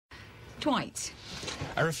Dwight.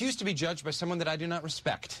 I refuse to be judged by someone that I do not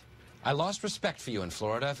respect. I lost respect for you in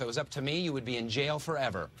Florida. If it was up to me, you would be in jail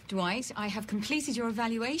forever. Dwight, I have completed your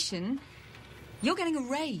evaluation. You're getting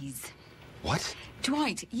a raise. What?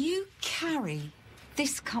 Dwight, you carry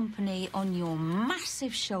this company on your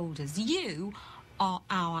massive shoulders. You are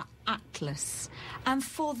our Atlas. And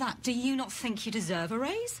for that, do you not think you deserve a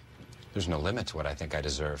raise? There's no limit to what I think I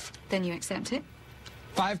deserve. Then you accept it?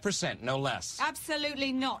 5%, no less.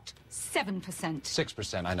 Absolutely not. 7%.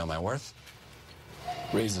 6%, I know my worth.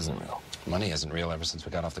 Raise isn't real. Money isn't real ever since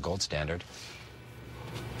we got off the gold standard.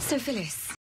 So, Phyllis,